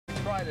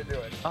try to do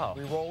it. Oh.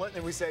 We roll it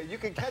and we say, you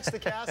can catch the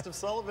cast of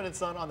Sullivan and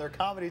Son on their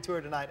comedy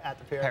tour tonight at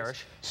the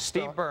Parish.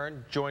 Steve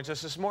Byrne joins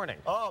us this morning.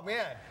 Oh,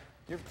 man.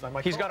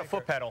 He's got a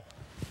foot pedal.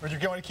 Are you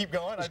going to keep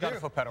going? He's got a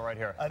foot pedal right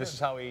here. This is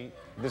how he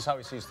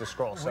sees the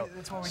scroll. So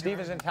Steve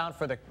is in town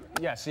for the.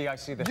 Yeah, see, I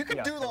see the. You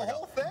can do the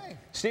whole thing.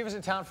 Steve is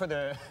in town for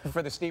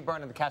the Steve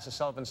Byrne and the cast of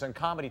Sullivan and Son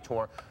comedy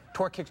tour.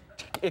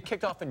 It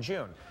kicked off in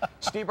June.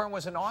 Steve Byrne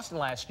was in Austin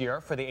last year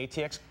for the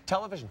ATX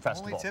Television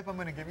Festival. Only tip I'm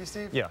going to give you,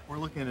 Steve? Yeah. We're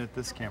looking at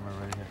this camera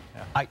right here.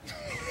 Yeah.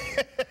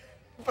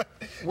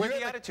 Where'd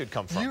the attitude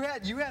come from?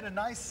 You had a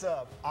nice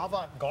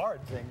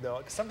avant-garde thing,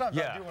 though. Sometimes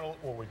I do want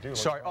to. Well, we do.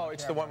 Sorry. Oh,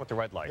 it's the one with the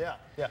red light. Yeah,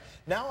 yeah.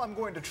 Now I'm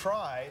going to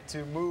try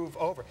to move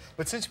over.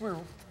 But since we're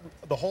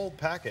the whole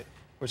packet,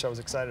 which I was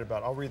excited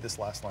about, I'll read this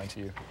last line to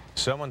you.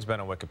 Someone's been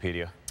on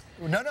Wikipedia.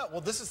 No.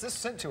 Well, this is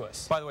sent to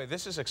us. By the way,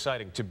 this is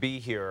exciting to be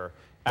here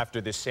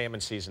after this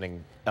salmon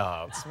seasoning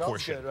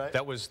portion. Good, right?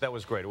 That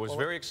was great. It was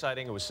very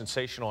exciting. It was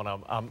sensational,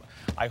 and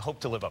I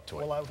hope to live up to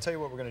it. Well, I'll tell you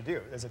what we're going to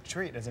do. As a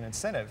treat, as an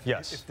incentive,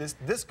 yes. If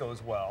this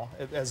goes well,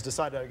 as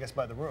decided, I guess,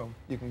 by the room,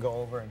 you can go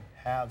over and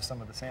have some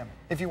of the salmon,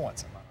 if you want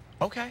some of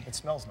it. Okay. It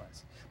smells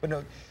nice. But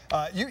no,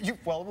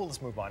 well, we'll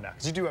just move on now,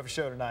 because you do have a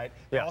show tonight.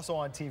 Yeah. You're also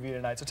on TV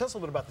tonight. So tell us a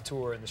little bit about the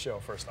tour and the show,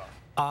 first off.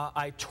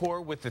 I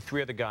tour with the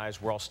three other guys.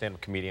 We're all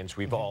stand-up comedians.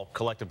 We've all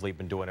collectively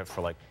been doing it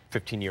for like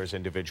 15 years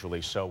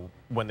individually. So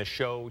when the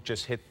show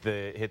just hit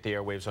the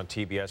airwaves on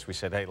TBS, we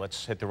said, hey,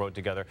 let's hit the road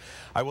together.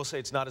 I will say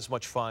it's not as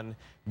much fun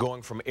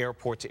going from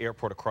airport to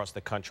airport across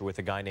the country with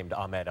a guy named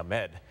Ahmed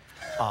Ahmed.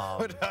 I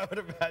would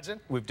imagine.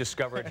 We've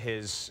discovered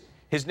his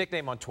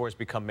nickname on tour has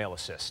become Male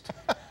Assist,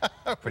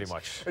 pretty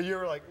much.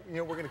 You're like,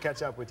 we're going to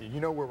catch up with you. You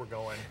know where we're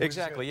going.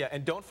 Exactly, yeah.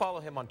 And don't follow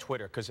him on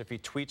Twitter, because if he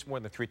tweets more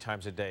than 3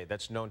 times a day,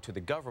 that's known to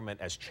the government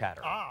as chatter.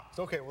 Ah,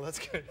 okay. Well, that's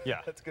good.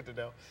 Yeah. That's good to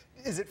know.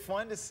 Is it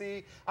fun to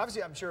see?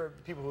 Obviously, I'm sure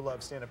people who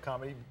love stand-up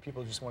comedy,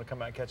 people just want to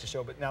come out and catch a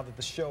show. But now that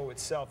the show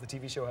itself, the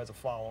TV show, has a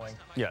following,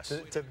 yes,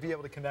 to be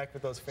able to connect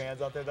with those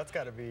fans out there, that's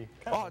got to be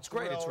it's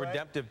great. It's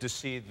redemptive to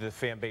see the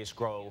fan base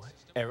grow.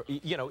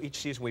 Each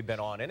season we've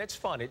been on, and it's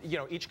fun.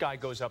 Each guy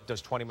goes up,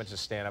 does 20 minutes of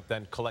stand-up,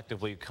 then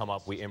collectively come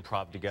up, we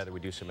improv together, we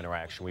do some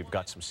interaction. We've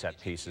got some set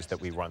pieces that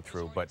we run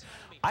through. But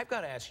I've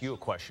got to ask you a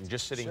question,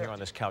 just sitting here on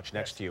this couch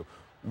next to you.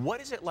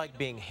 What is it like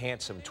being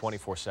handsome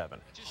 24/7?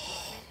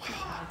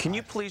 Can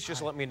you please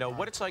just let me know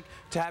what it's like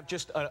to have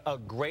just a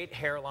great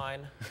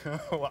hairline?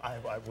 Well,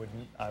 I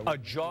wouldn't. A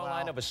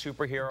jawline of a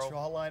superhero. A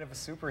jawline of a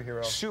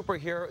superhero.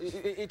 Superhero.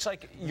 It's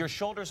like your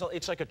shoulders.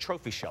 It's like a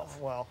trophy shelf.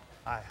 Well,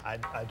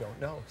 I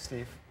don't know,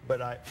 Steve,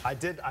 but I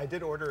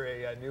did order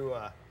a new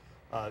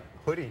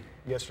hoodie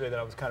yesterday that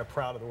I was kind of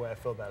proud of the way I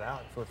filled that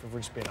out, if we're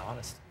just being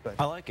honest. But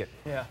I like it.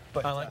 Yeah,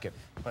 but I like it.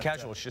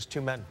 Casual. It's just 2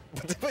 men.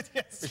 But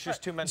yes, it's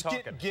just 2 men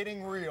talking.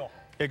 Getting real.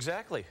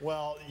 Exactly.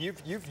 Well,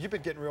 you've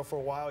been getting real for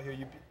a while here.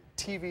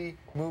 TV,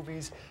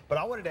 movies, but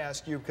I wanted to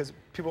ask you, because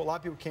a lot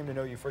of people came to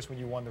know you first when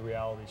you won the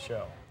reality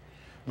show.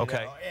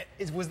 Okay.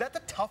 Was that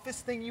the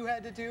toughest thing you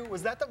had to do?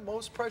 Was that the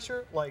most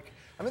pressure? Like,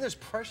 I mean, there's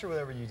pressure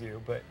whatever you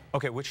do, but.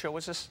 Okay, which show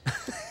was this?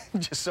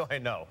 Just so I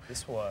know.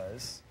 This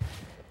was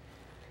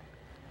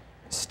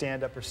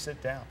Stand Up or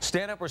Sit Down.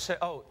 Stand Up or Sit.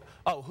 Oh,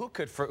 who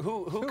could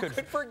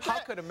forget? How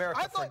could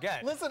America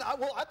forget? Listen, I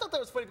thought that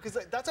was funny, because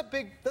that's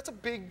a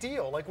big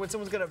deal. Like when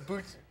someone's gonna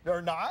boot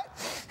or not.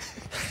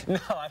 No,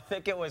 I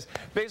think it was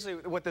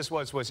basically what this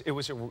was it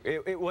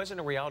wasn't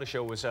a reality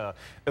show.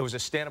 It was a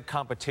stand-up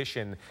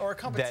competition. Or a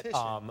competition.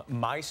 That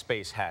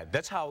MySpace had.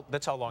 That's how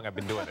long I've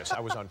been doing this.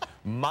 I was on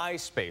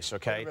MySpace.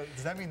 Okay.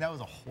 Does that mean that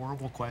was a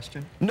horrible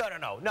question?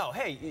 No.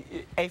 Hey,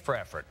 A for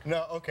effort.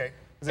 No. Okay.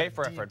 A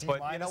for effort,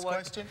 but you know what?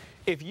 Question?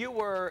 If you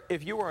were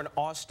an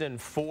Austin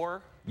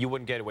 4, you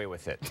wouldn't get away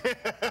with it.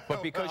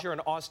 But because you're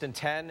an Austin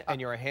 10 and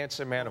you're a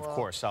handsome man, of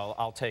course,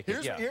 I'll take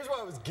it. Yeah. Here's what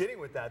I was getting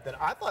with that. Then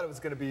I thought it was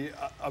going to be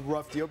a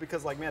rough deal,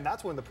 because, like, man,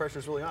 that's when the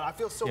pressure's really on. I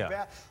feel so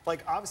bad. Like,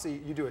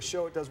 obviously, you do a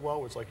show, it does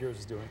well, which like yours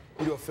is doing.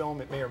 You do a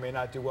film, it may or may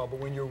not do well. But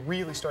when you're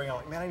really starting out,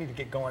 like, man, I need to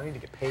get going. I need to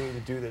get paid to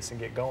do this and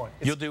get going.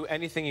 You'll do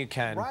anything you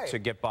can to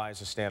get by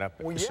as a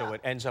stand-up, so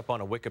it ends up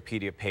on a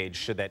Wikipedia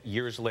page, so that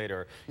years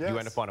later you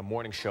end up on a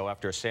morning show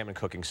after a salmon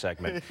cooking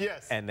segment,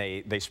 and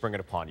they spring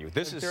it upon you.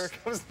 This is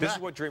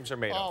what dreams are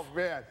made of. Oh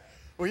man,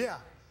 well yeah.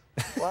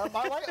 Well,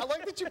 I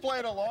like that you play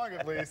it along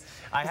at least.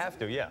 I have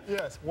to, yeah.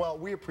 Yes. Well,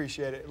 we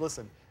appreciate it.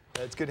 Listen,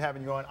 it's good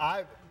having you on.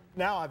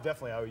 Now I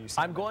definitely owe you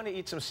salmon. I'm going to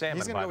eat some salmon.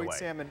 He's going to go eat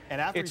salmon,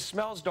 and after it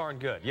smells darn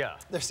good. Yeah.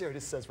 There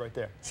it says right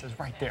there. It says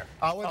right there.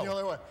 I wasn't the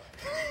only one.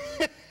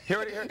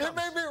 Here it comes. It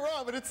may be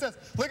wrong, but it says.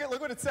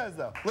 Look what it says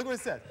though. Look what it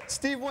says.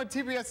 Steve won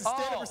TBS's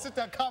Stand Up or Sit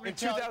Down comedy in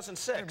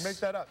 2006. Make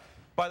that up.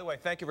 By the way,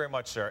 thank you very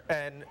much, sir.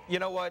 And you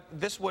know what?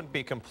 This wouldn't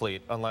be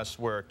complete unless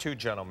we're 2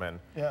 gentlemen.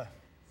 Yeah.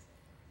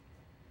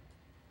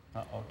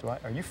 Uh-oh.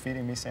 Are you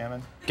feeding me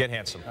salmon? Get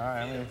handsome. All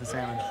right, I'm going to eat the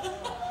salmon.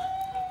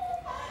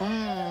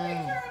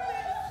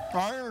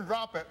 I didn't even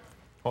drop it.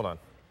 Hold on.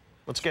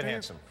 Let's get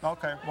handsome.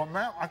 Okay. Well,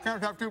 man, I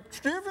can't have to.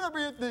 Steve's going to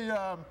be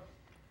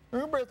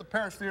at the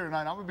Parish Theater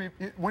tonight. I'm going to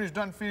be, when he's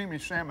done feeding me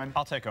salmon.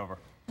 I'll take over.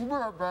 We'll be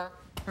right back.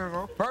 Here you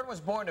go. Byrne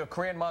was born to a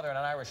Korean mother and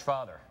an Irish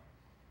father.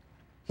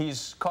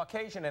 He's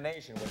Caucasian and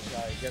Asian, which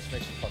I guess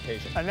makes him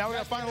Caucasian. And now we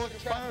got final look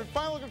at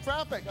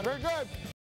traffic. Very good.